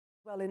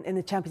Well, in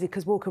the Champions League,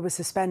 because Walker was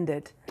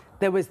suspended,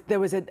 there was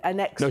an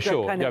extra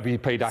kind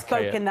of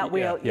spoke in that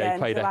wheel. He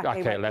played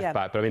Ake at left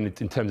back. But I mean,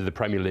 in terms of the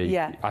Premier League,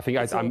 I think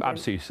I'm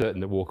absolutely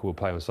certain that Walker will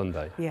play on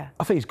Sunday. Yeah,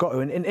 I think he's got to.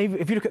 And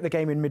if you look at the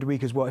game in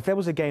midweek as well, if there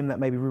was a game that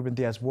maybe Ruben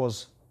Diaz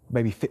was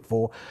maybe fit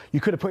for,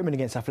 you could have put him in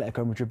against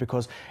Atletico Madrid,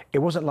 because it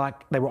wasn't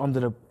like they were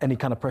under any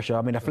kind of pressure.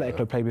 I mean,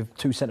 Atletico played with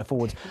two centre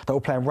forwards that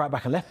were playing right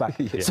back and left back.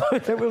 So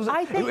there was,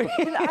 I think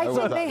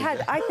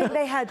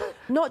they had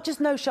not just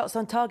no shots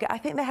on target. I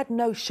think they had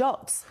no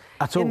shots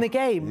in the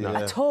game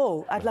at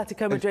all.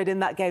 Atletico Madrid in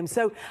that game.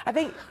 So I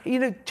think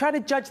trying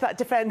to judge that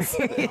defence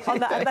on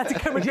that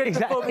Atletico Madrid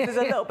performance is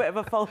a little bit of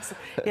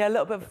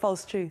a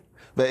false truth.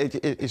 But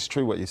it's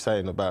true what you're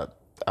saying about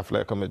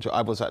Atletico Madrid.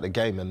 I was at the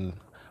game and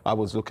I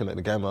was looking at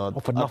the game. I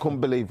couldn't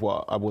believe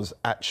what I was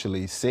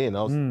actually seeing.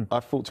 I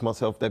thought to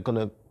myself, they're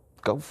going to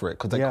go for it,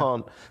 because they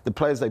can't. The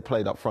players they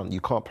played up front, you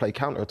can't play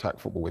counter-attack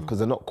football with, because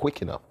they're not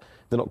quick enough.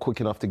 They're not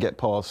quick enough to get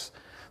past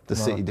the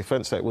City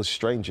defence. So it was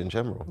strange in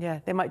general. Yeah,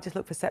 they might just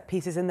look for set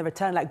pieces in the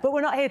return leg. But we're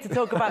not here to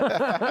talk about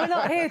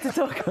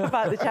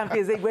the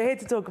Champions League. We're here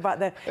to talk about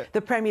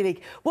the Premier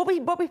League. What we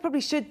probably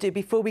should do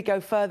before we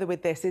go further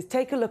with this is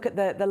take a look at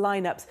the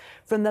lineups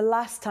from the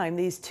last time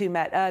these two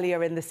met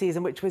earlier in the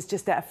season, which was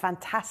just a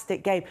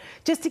fantastic game.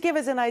 Just to give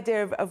us an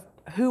idea of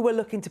who we're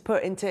looking to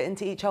put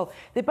into each hole.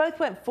 They both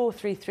went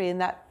 4-3-3 in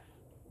that.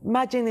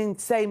 Imagining the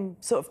same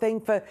sort of thing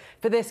for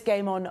this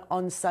game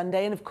on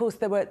Sunday, and of course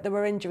there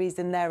were injuries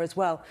in there as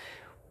well.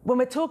 When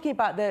we're talking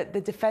about the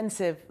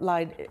defensive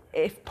line,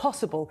 if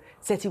possible,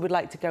 City would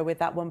like to go with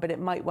that one, but it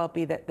might well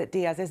be that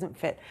Diaz isn't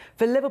fit.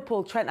 For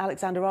Liverpool, Trent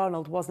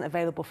Alexander-Arnold wasn't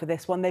available for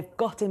this one. They've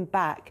got him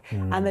back,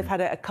 and they've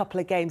had a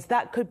couple of games.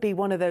 That could be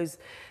one of those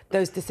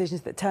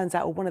decisions that turns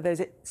out, or one of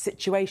those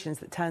situations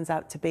that turns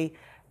out to be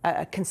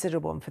a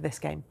considerable one for this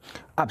game.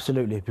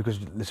 Absolutely,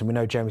 because listen, we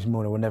know James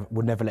Milner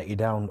would never let you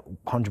down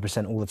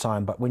 100% all the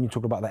time, but when you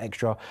talk about that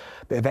extra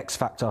bit of X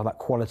factor, that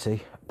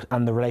quality,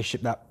 and the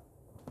relationship that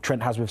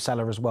Trent has with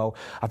Salah as well,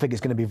 I think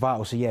it's going to be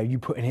vital. So yeah, you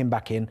putting him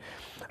back in,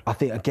 I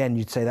think again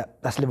you'd say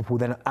that's Liverpool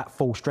then at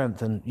full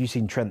strength. And you've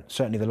seen Trent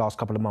certainly the last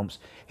couple of months,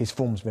 his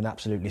form's been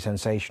absolutely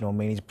sensational. I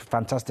mean, he's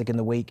fantastic in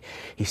the week.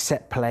 He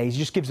set plays, he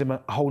just gives him a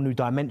whole new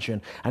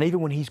dimension. And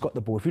even when he's got the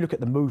ball, if you look at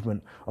the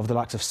movement of the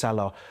likes of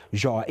Salah,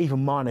 Jota,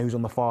 even Mane, who's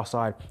on the far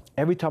side,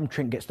 every time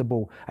Trent gets the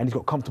ball and he's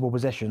got comfortable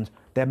possessions,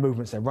 their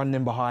movements, they're running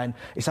in behind.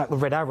 It's like the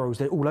red arrows,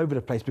 they're all over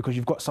the place, because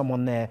you've got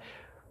someone there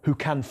who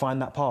can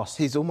find that pass.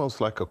 He's almost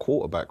like a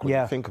quarterback when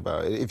you think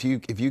about it. If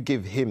you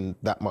give him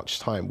that much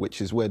time, which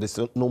is where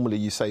normally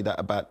you say that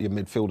about your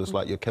midfielders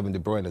like your Kevin De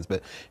Bruyne's,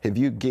 but if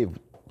you give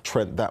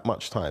Trent that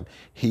much time,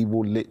 he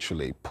will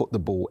literally put the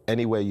ball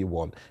anywhere you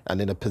want and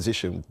in a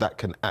position that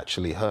can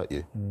actually hurt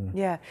you.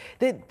 Yeah,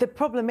 the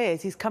problem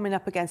is he's coming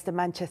up against a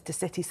Manchester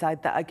City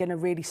side that are going to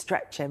really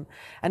stretch him,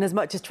 and as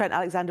much as Trent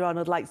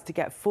Alexander-Arnold likes to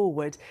get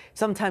forward,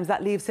 sometimes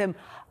that leaves him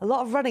a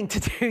lot of running to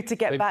do to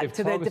get back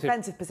to the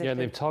defensive position. Yeah,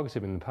 they've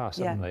targeted him in the past,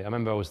 haven't they? I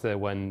remember I was there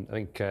when I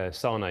think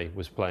Sane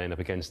was playing up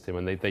against him,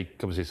 and they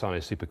obviously Sane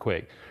is super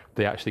quick.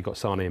 They actually got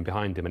Sane in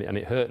behind him, and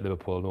it hurt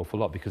Liverpool an awful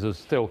lot, because it was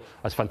still,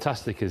 as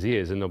fantastic as he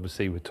is, and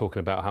obviously we're talking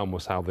about how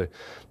the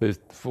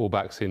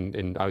fullbacks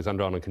in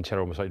Alexander-Arnold and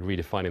Cancelo almost like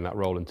redefining that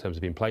role in terms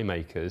of being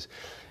playmakers.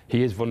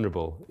 He is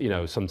vulnerable,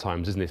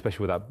 sometimes, isn't he?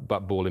 Especially with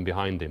that ball in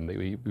behind him that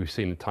we've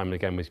seen time and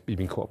again. He's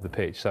been caught up the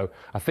pitch. So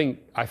I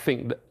think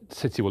that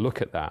City will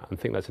look at that and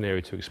think that's an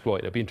area to exploit.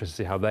 It'll be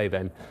interesting to see how they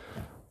then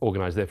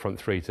organise their front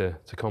three to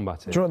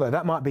combat it. Do you know what, though?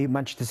 That might be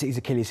Manchester City's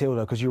Achilles heel,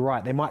 though, because you're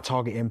right, they might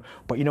target him,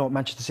 but you know what,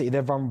 Manchester City,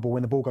 they're vulnerable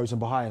when the ball goes in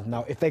behind.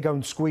 Now, if they go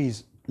and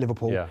squeeze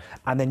Liverpool,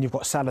 and then you've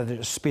got Salah that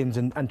just spins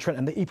and Trent,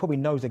 and he probably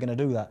knows they're going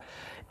to do that.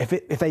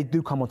 If they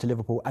do come onto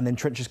Liverpool and then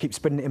Trent just keeps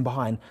spinning it in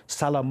behind,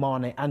 Salah,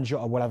 Mane and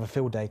Jota will have a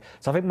field day.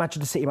 So I think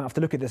Manchester City might have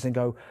to look at this and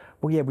go,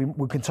 well, yeah,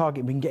 we can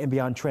target him, we can get him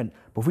behind Trent,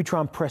 but if we try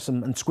and press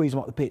him and squeeze him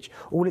up the pitch,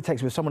 all it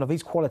takes with someone of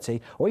his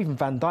quality, or even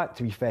Van Dijk,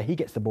 to be fair, he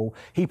gets the ball,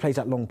 he plays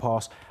that long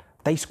pass,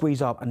 they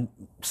squeeze up, and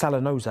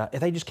Salah knows that. If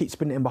they just keep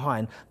spinning in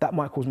behind, that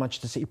might cause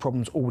Manchester City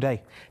problems all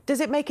day.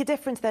 Does it make a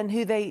difference then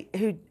who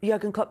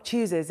Jurgen Klopp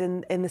chooses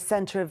in the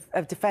centre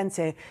of defence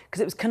here? Because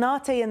it was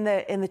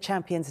Konate in the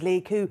Champions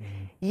League who,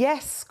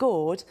 yes,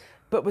 scored,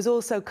 but was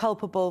also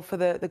culpable for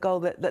the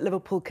goal that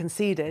Liverpool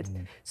conceded.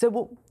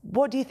 So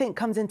what do you think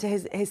comes into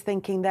his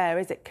thinking there?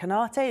 Is it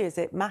Konate? Is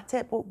it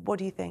Matip? What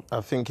do you think? I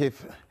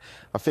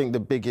think the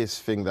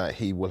biggest thing that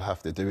he will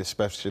have to do,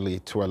 especially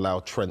to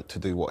allow Trent to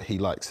do what he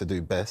likes to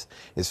do best,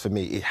 is for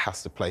me, he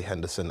has to play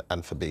Henderson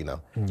and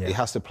Fabinho. He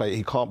has to play.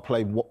 He can't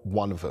play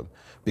one of them,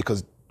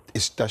 because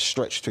that's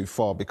stretched too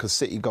far, because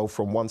City go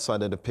from one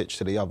side of the pitch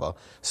to the other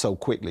so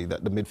quickly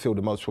that the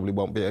midfielder most probably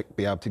won't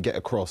be able to get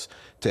across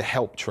to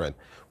help Trent.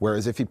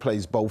 Whereas if he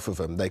plays both of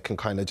them, they can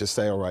kind of just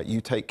say, all right,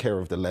 you take care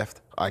of the left,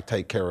 I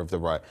take care of the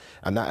right.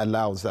 And that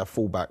allows their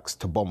fullbacks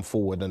to bomb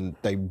forward, and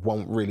they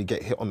won't really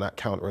get hit on that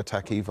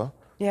counter-attack either.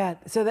 Yeah,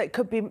 so that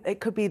it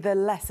could be the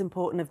less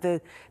important of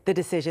the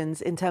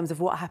decisions in terms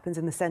of what happens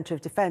in the centre of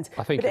defence.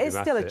 I think but it is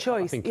still a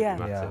choice. I think it'll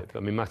be Matip. I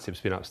mean,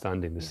 Matip's been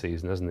outstanding this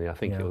season, hasn't he? I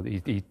think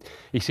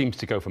he seems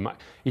to go for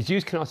he's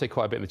used Konate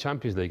quite a bit in the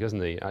Champions League,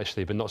 hasn't he?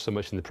 Actually, but not so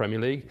much in the Premier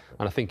League.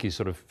 And I think his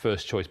sort of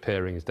first choice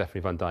pairing is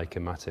definitely Van Dijk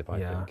and Matip. I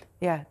think.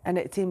 Yeah, and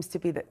it seems to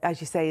be that,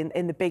 as you say,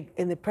 in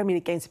the Premier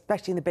League games,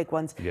 especially in the big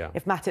ones,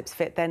 if Matip's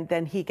fit,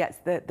 then he gets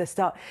the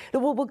start.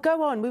 We'll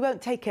go on. We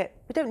won't take it.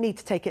 We don't need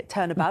to take it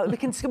turnabout. we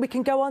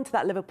can go on to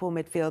that Liverpool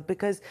midfield,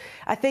 because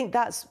I think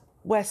that's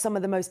where some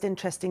of the most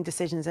interesting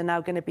decisions are now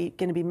going to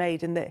be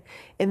made in the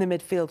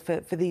midfield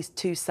for these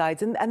two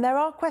sides. And there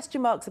are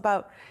question marks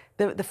about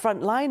the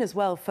front line as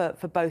well for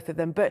both of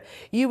them. But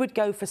you would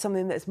go for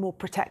something that's more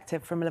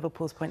protective from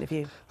Liverpool's point of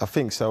view. I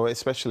think so,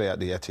 especially at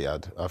the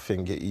Etihad. I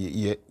think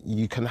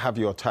you can have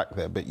your attack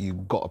there, but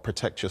you've got to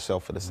protect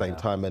yourself at the same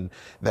time. And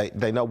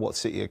they know what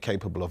City are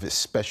capable of,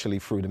 especially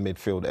through the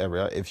midfield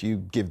area. If you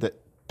give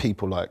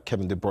people like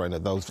Kevin De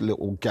Bruyne those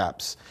little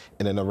gaps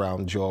in and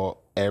around your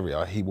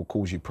area, he will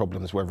cause you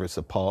problems, whether it's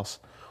a pass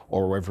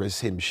or whether it's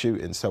him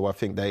shooting. So I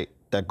think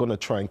they're going to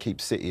try and keep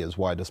City as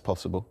wide as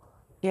possible.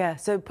 Yeah,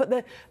 so put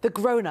the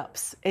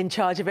grown-ups in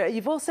charge of it.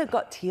 You've also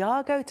got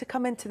Thiago to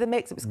come into the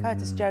mix. It was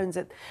Curtis Jones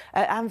at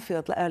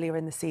Anfield earlier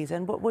in the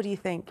season. What do you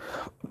think?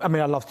 I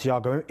mean, I love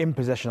Thiago. In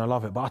possession, I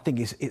love it. But I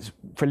think it's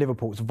for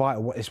Liverpool, it's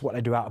vital. It's what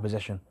they do out of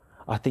possession.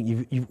 I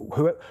think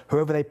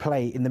whoever they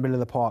play in the middle of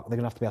the park, they're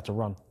going to have to be able to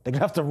run. They're going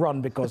to have to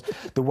run, because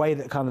the way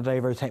that kind of they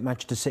rotate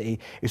Manchester City,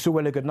 it's all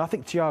really good. And I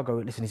think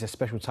Thiago, listen, he's a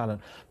special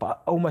talent,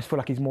 but I almost feel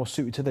like he's more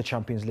suited to the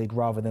Champions League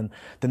rather than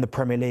the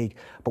Premier League.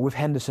 But with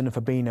Henderson and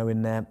Fabinho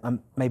in there, and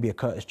maybe a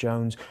Curtis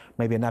Jones,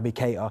 maybe a Naby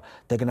Keita,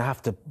 they're going to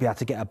have to be able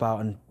to get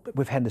about. And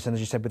with Henderson, as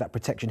you said, with that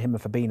protection, him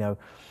and Fabinho,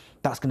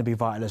 that's going to be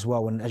vital as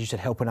well. And as you said,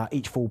 helping out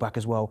each fullback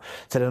as well,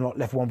 so they're not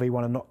left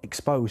 1v1 and not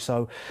exposed.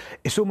 So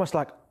it's almost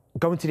like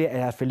going to the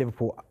Etihad for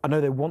Liverpool. I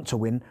know they want to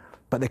win,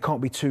 but they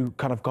can't be too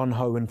kind of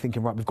gun-ho and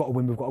thinking, right, we've got to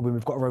win, we've got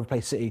to overplay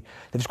City.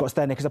 They've just got to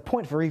stay in there, because a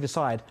point for either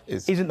side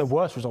isn't the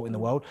worst result in the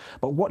world.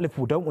 But what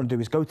Liverpool don't want to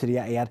do is go to the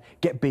Etihad,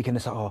 get big, and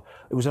it's like, oh,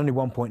 it was only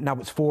 1 point, now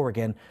it's 4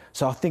 again.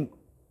 So I think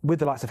with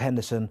the likes of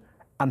Henderson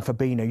and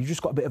Fabinho, you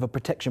just got a bit of a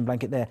protection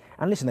blanket there.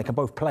 And listen, they can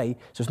both play,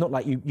 so it's not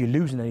like you're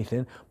losing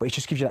anything, but it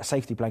just gives you that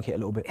safety blanket a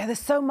little bit. Yeah, there's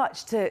so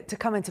much to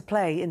come into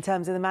play in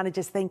terms of the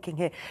manager's thinking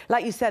here.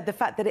 Like you said, the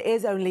fact that it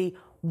is only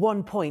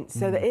 1 point,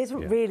 so that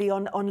isn't really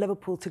on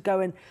Liverpool to go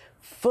and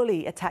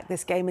fully attack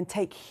this game and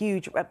take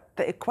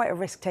quite a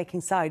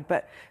risk-taking side,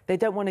 but they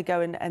don't want to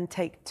go and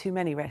take too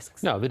many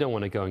risks. No, they don't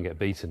want to go and get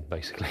beaten,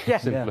 basically.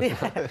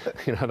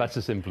 You know, that's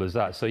as simple as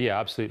that. So yeah,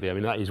 absolutely. I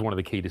mean, that is one of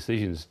the key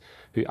decisions.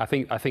 I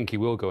think he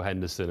will go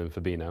Henderson and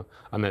Fabinho,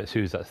 and then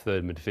who's that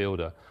third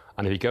midfielder?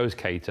 And if he goes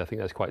Keita, I think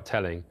that's quite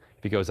telling.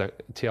 If he goes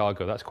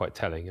Thiago, that's quite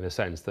telling in a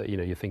sense that, you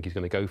know, you think he's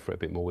going to go for it a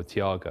bit more with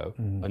Thiago.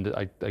 And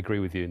I agree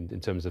with you in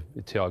terms of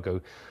Thiago.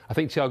 I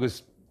think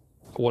Thiago's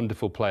a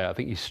wonderful player. I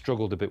think he's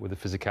struggled a bit with the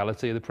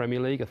physicality of the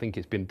Premier League. I think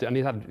it's been, and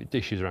he's had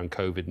issues around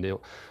COVID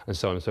and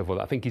so on and so forth.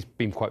 I think he's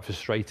been quite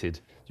frustrated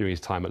during his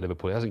time at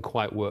Liverpool. It hasn't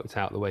quite worked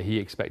out the way he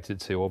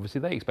expected to.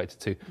 Obviously, they expected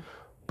to.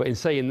 But in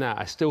saying that,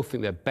 I still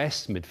think their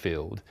best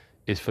midfield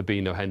is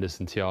Fabinho,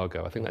 Henderson,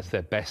 Thiago. I think that's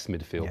their best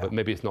midfield, but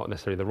maybe it's not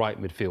necessarily the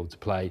right midfield to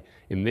play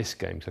in this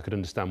game. So I could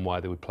understand why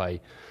they would play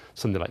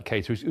somebody like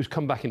Keita, who's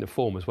come back into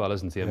form as well,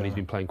 hasn't he? I mean, he's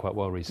been playing quite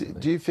well recently.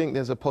 Do you think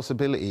there's a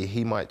possibility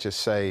he might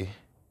just say,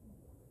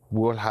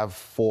 we'll have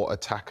 4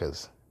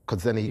 attackers?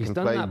 Because then he can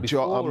play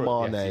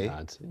Jota,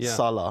 Mane,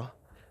 Salah,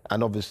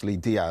 and obviously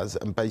Diaz,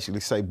 and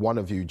basically say one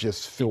of you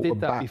just filter back. He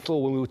did that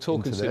before when we were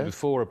talking to him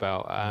before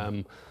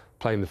about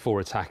playing the 4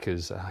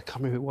 attackers. I can't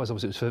remember who it was.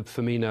 Obviously, it was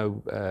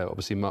Firmino,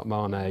 obviously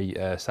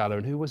Mane, Salah,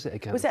 and who was it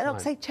again? Was it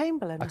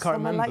Oxlade-Chamberlain? I can't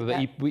remember.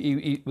 Like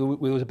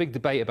there was a big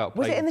debate about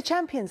playing. Was it in the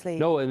Champions League?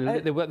 No,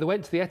 they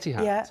went to the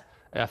Etihad. Yeah.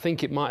 I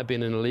think it might have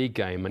been in a league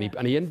game,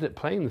 and he ended up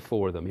playing the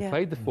 4 of them. He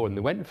played the 4 and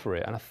they went for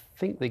it, and I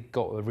think they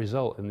got a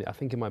result, and I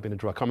think it might have been a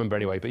draw. I can't remember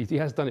anyway, but he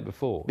has done it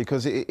before.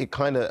 Because it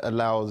kind of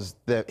allows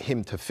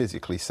him to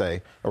physically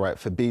say, all right,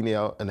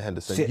 Fabinho and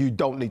Henderson, you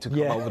don't need to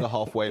come over the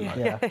halfway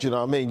line. Do you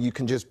know what I mean? You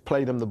can just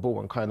play them the ball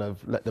and kind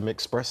of let them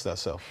express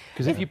themselves.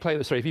 Because if you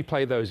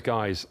play those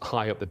guys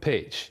high up the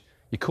pitch,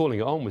 you're calling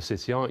it on with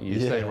City, aren't you?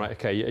 You're saying, right,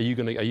 okay, are you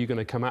going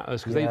to come at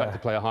us? Because they like to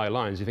play at high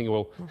lines. You think,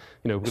 well, you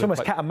know, it's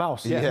almost cat and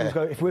mouse.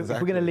 If we're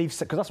going to leave,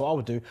 because that's what I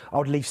would do. I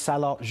would leave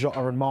Salah,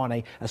 Jota, and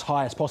Mane as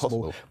high as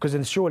possible. Because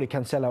then surely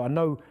Cancelo, I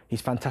know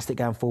he's fantastic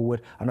going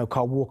forward. I know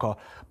Kyle Walker,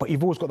 but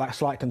you've always got that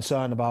slight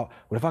concern about,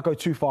 well, if I go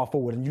too far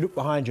forward and you look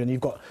behind you and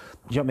you've got,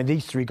 you know what I mean,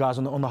 these 3 guys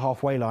on the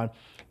halfway line,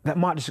 that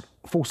might just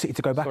force City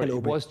to go back a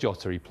little bit. It was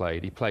Jota he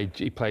played.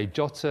 He played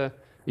Jota.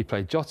 He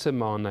played Jota,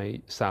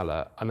 Mane,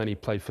 Salah, and then he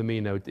played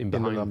Firmino in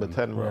behind number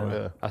 10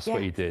 row, That's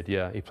what he did,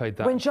 He played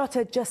that. When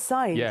Jota just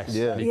signed. Yes,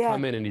 and he's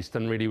come in and he's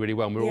done really, really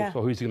well. And we're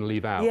all, who's he going to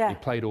leave out? He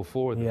played all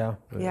 4 of them.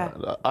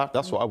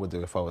 That's what I would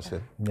do if I was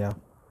him.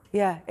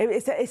 Yeah,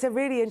 it's a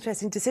really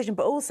interesting decision.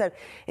 But also,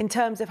 in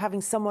terms of having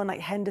someone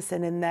like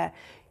Henderson in there,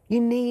 you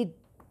need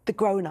the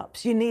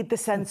grown-ups. You need the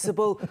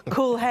sensible,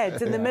 cool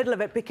heads in the middle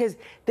of it, because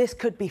this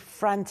could be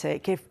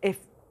frantic if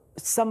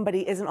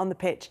somebody isn't on the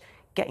pitch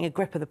getting a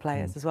grip of the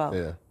players as well.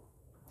 Yeah.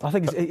 I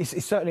think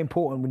it's certainly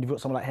important when you've got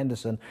someone like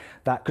Henderson,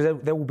 that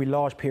because there will be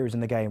large periods in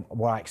the game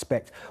where I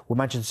expect where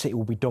Manchester City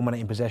will be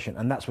dominating possession,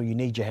 and that's where you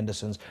need your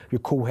Hendersons, your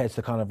cool heads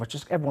to kind of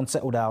just everyone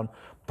settle down,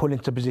 pull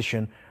into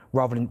position,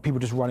 rather than people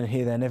just running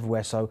here, there, and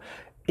everywhere. So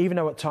even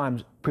though at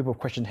times people have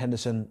questioned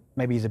Henderson,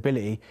 maybe his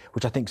ability,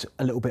 which I think is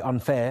a little bit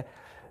unfair,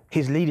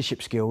 his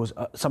leadership skills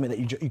are something that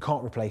you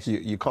can't replace.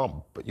 You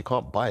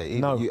can't buy it.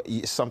 No.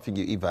 It's something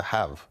you either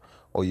have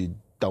or you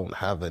don't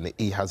have, and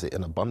he has it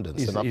in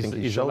abundance. And I think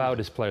he's the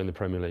loudest player in the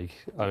Premier League.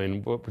 I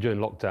mean, during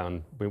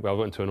lockdown, I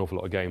went to an awful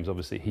lot of games.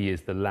 Obviously, he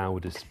is the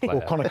loudest player.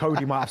 Or Conor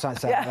Cody might have something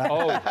to say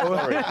about that. Oh,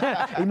 sorry.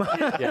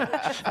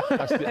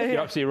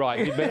 You're absolutely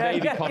right.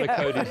 Maybe Conor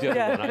Cody's the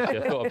other one,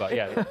 actually. I thought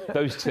about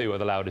those two are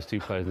the loudest two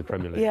players in the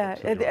Premier League. Yeah,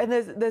 and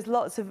there's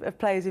lots of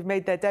players who've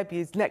made their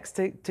debuts next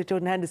to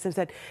Jordan Henderson,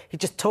 said, he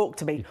just talked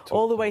to me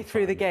all the way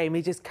through the game.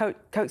 He just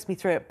coaxed me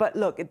through it. But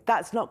look,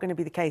 that's not going to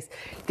be the case.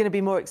 He's going to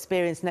be more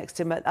experienced next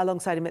to him,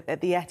 alongside him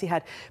at the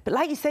Etihad. But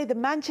like you say, the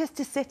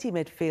Manchester City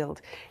midfield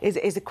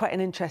is quite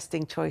an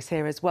interesting choice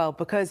here as well,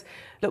 because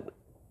look,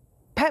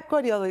 Pep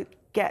Guardiola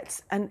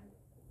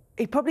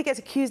he probably gets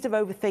accused of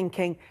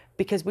overthinking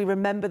because we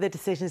remember the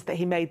decisions that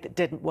he made that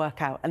didn't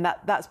work out, and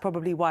that's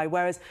probably why.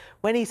 Whereas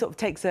when he sort of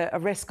takes a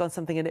risk on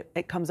something and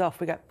it comes off,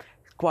 we go,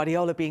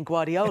 Guardiola being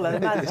Guardiola, the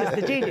man's just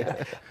a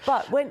genius.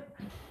 But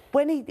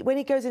when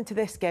he goes into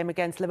this game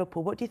against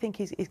Liverpool, what do you think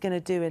he's going to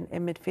do in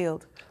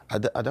midfield?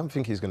 I don't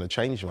think he's going to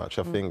change much.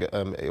 I think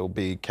it'll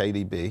be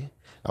KDB.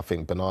 I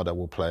think Bernardo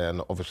will play,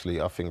 and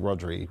obviously I think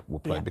Rodri will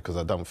play, because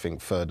I don't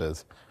think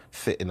Further's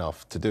fit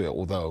enough to do it,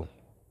 although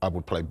I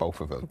would play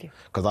both of them,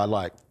 because I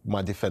like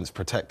my defence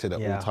protected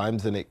at all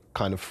times, and it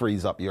kind of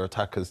frees up your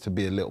attackers to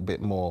be a little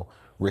bit more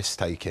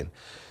risk-taking.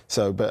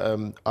 So, but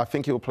I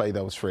think he'll play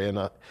those three,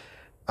 and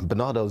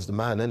Bernardo's the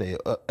man, isn't he?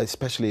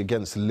 Especially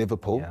against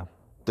Liverpool. Yeah.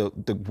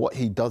 What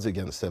he does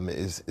against them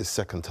is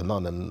second to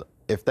none, and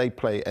if they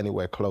play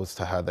anywhere close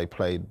to how they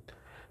played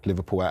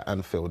Liverpool at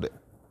Anfield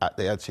at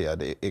the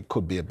Etihad, it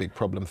could be a big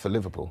problem for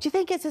Liverpool. Do you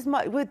think it's as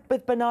much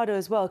with Bernardo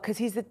as well, because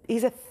he's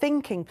a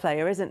thinking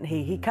player, isn't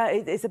he?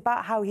 It's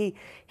about how he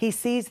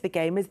sees the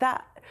game. Is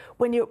that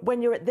when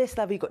you're at this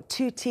level, you've got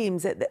two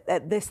teams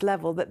at this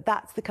level,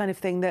 that's the kind of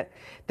thing that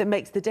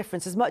makes the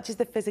difference. As much as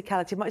the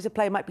physicality, as much as the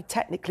player might be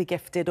technically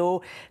gifted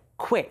or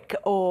quick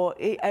or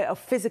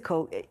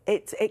physical,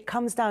 it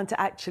comes down to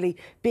actually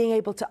being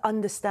able to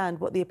understand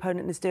what the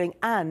opponent is doing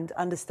and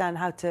understand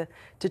how to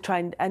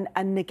try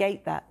and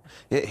negate that.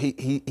 Yeah,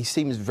 he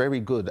seems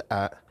very good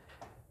at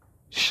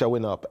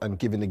showing up and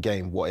giving the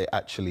game what it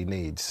actually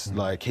needs.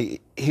 Like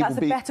that's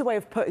a better way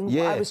of putting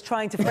what I was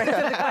trying to phrase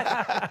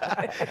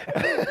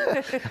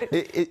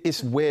it.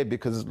 It's weird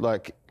because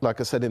like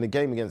I said, in the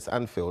game against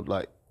Anfield,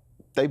 like,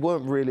 they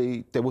weren't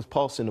really, they was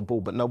passing the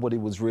ball, but nobody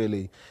was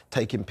really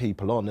taking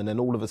people on. And then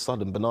all of a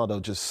sudden, Bernardo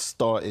just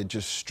started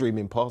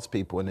streaming past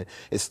people, and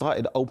it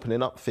started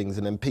opening up things.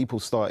 And then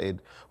people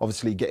started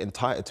obviously getting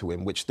tighter to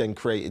him, which then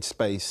created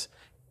space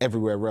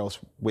everywhere else,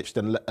 which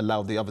then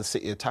allowed the other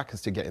City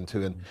attackers to get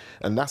into.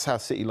 And that's how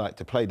City like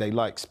to play. They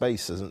like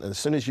spaces. And as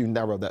soon as you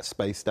narrow that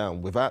space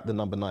down, without the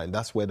number 9,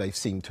 that's where they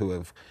seem to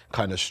have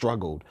kind of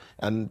struggled.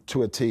 And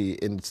to a T,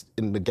 in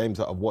the games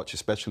that I've watched,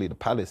 especially the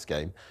Palace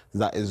game,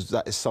 that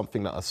is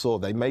something that I saw.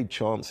 They made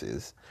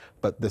chances,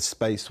 but the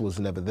space was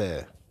never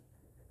there.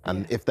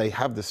 And if they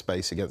have the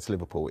space against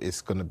Liverpool,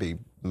 it's going to be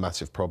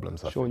massive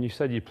problems. Sean, you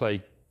said you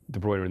play De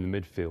Bruyne in the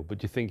midfield, but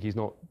do you think he's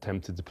not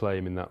tempted to play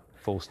him in that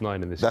false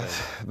 9 in this game?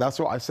 That's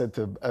what I said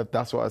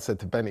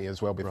to Benny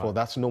as well before. Right.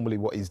 That's normally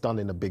what he's done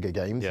in the bigger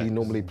games. He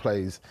normally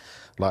plays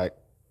like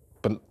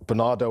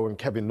Bernardo and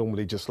Kevin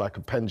normally just like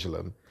a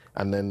pendulum,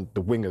 and then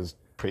the wingers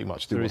pretty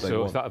much do what they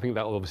want. I think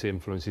that will obviously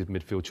influence his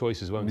midfield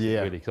choices, won't it?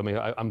 Really? I mean,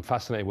 I'm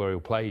fascinated where he'll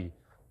play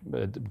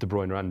De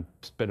Bruyne and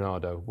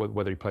Bernardo,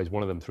 whether he plays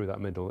one of them through that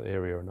middle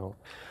area or not.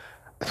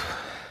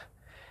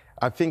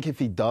 I think if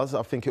he does,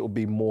 I think it will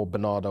be more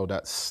Bernardo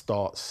that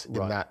starts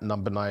in that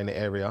number 9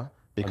 area,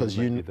 because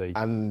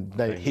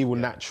he will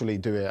naturally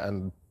do it,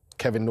 and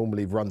Kevin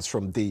normally runs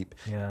from deep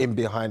in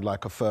behind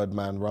like a third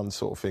man run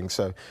sort of thing.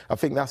 So I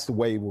think that's the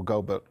way he will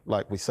go. But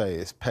like we say,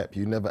 it's Pep.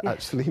 You never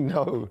actually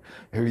know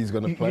who he's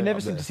going to play. You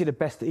never seem to see the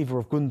best either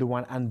of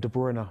Gundogan and De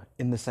Bruyne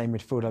in the same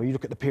midfield. You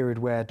look at the period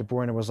where De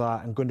Bruyne was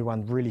out and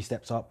Gundogan really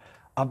steps up.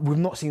 We've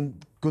not seen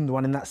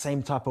Gundogan in that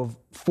same type of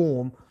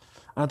form.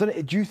 And I don't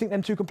know, do you think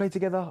them two can play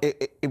together?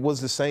 It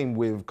was the same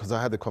because I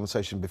had the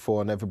conversation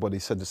before, and everybody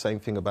said the same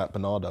thing about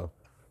Bernardo.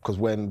 Because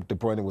when De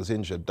Bruyne was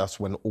injured, that's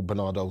when all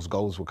Bernardo's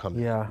goals were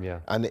coming. Yeah.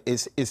 And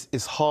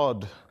it's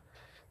hard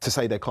to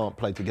say they can't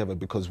play together,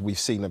 because we've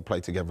seen them play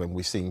together and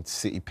we've seen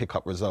City pick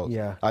up results.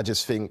 Yeah. I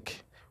just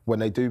think when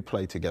they do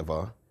play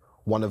together,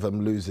 one of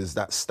them loses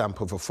that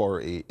stamp of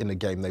authority in a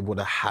game they would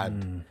have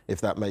had,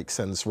 if that makes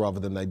sense, rather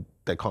than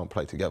they can't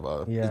play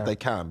together. Yeah. They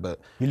can,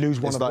 but... You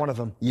lose one of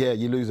them. Yeah,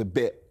 you lose a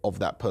bit of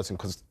that person,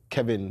 because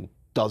Kevin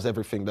does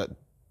everything that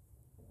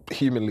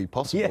humanly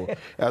possible.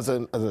 As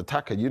an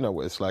attacker, you know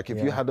what it's like.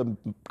 If you had a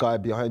guy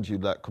behind you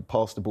that could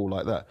pass the ball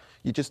like that,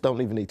 you just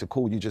don't even need to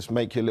call. You just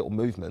make your little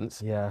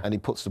movements, and he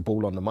puts the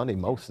ball on the money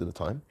most of the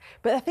time.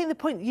 But I think the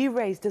point you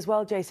raised as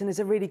well, Jason, is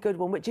a really good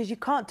one, which is you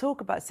can't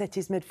talk about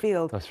City's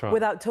midfield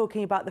without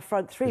talking about the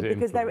front three,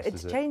 because they're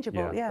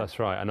interchangeable. Yeah, that's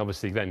right. And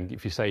obviously then,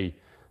 if you say,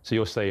 so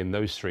you're saying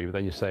those three, but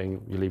then you're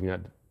saying you're leaving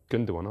out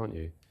Gundogan, aren't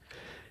you?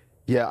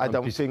 Yeah, I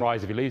don't be think.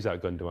 Surprised if he leaves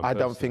out Gundogan. I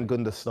don't think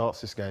Gundogan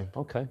starts this game.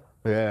 Okay.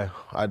 Yeah,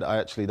 I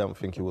actually don't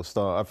think he will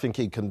start. I think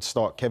he can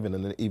start Kevin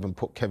and then even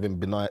put Kevin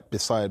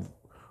beside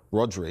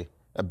Rodri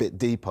a bit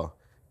deeper,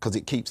 because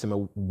it keeps him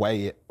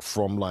away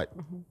from like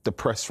the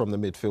press from the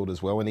midfield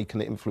as well, and he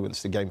can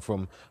influence the game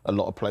from a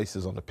lot of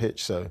places on the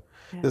pitch. So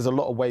there's a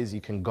lot of ways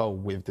you can go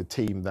with the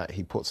team that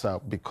he puts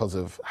out because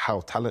of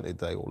how talented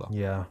they all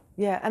are.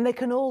 Yeah, and they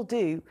can all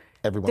do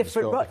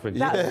different.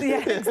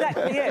 Yeah,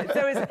 exactly it.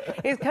 So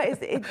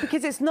it's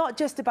because it's not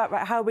just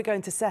about how we're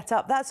going to set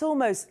up. That's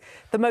almost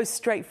the most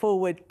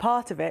straightforward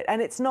part of it.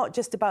 And it's not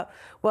just about,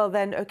 well,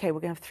 then, OK, we're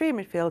going to have 3 in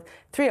midfield,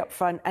 3 up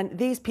front, and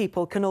these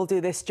people can all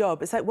do this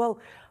job. It's like, well,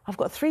 I've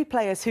got 3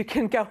 players who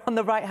can go on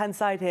the right-hand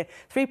side here,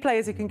 3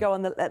 players who can go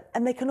on the left,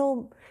 and they can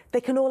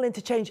all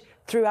interchange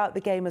throughout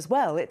the game as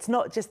well. It's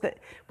not just that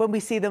when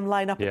we see them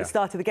line up at the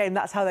start of the game,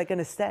 that's how they're going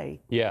to stay.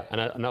 Yeah,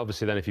 and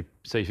obviously then if you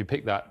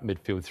pick that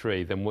midfield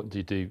 3, then what do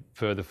you do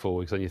further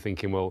forward? Because then you're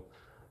thinking, well,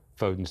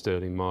 Foden,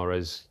 Sterling,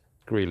 Mahrez,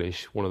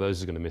 Grealish, one of those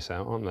is going to miss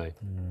out, aren't they?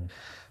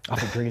 I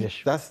think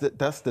Grealish.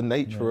 That's the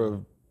nature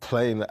of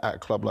playing at a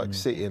club like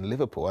City and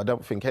Liverpool. I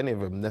don't think any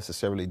of them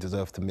necessarily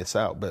deserve to miss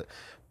out, but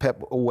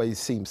Pep always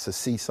seems to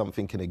see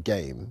something in a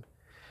game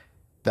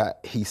that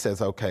he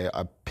says, OK,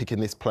 I'm picking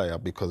this player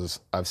because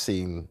I've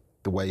seen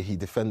the way he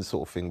defends,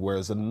 sort of thing.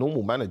 Whereas a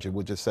normal manager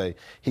would just say,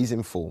 he's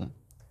in form,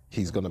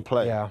 he's going to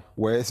play.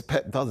 Whereas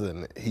Pep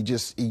doesn't.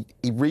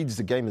 He reads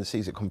the game and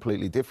sees it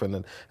completely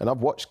different. And I've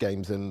watched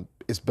games and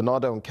it's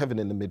Bernardo and Kevin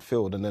in the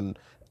midfield. And then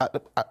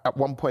at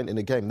one point in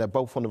the game, they're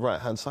both on the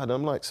right-hand side. And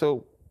I'm like,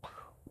 so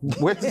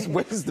where's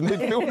the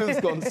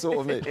midfielders gone, sort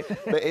of it?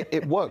 But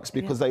it works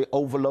because they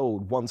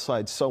overload one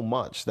side so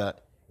much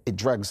that it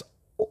drags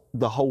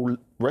the whole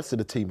rest of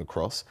the team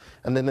across.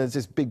 And then there's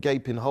this big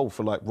gaping hole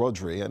for like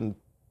Rodri, and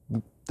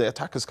the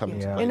attackers come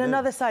into play. In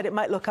another side, it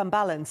might look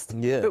unbalanced,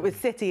 but with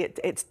City,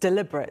 it's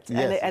deliberate,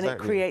 and it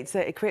creates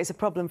a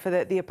problem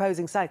for the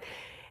opposing side.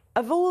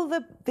 Of all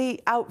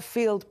the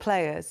outfield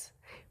players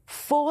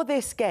for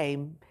this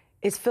game,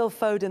 is Phil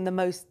Foden the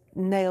most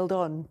nailed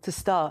on to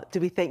start? Do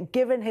we think,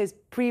 given his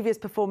previous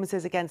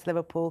performances against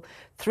Liverpool,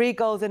 3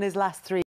 goals in his last 3?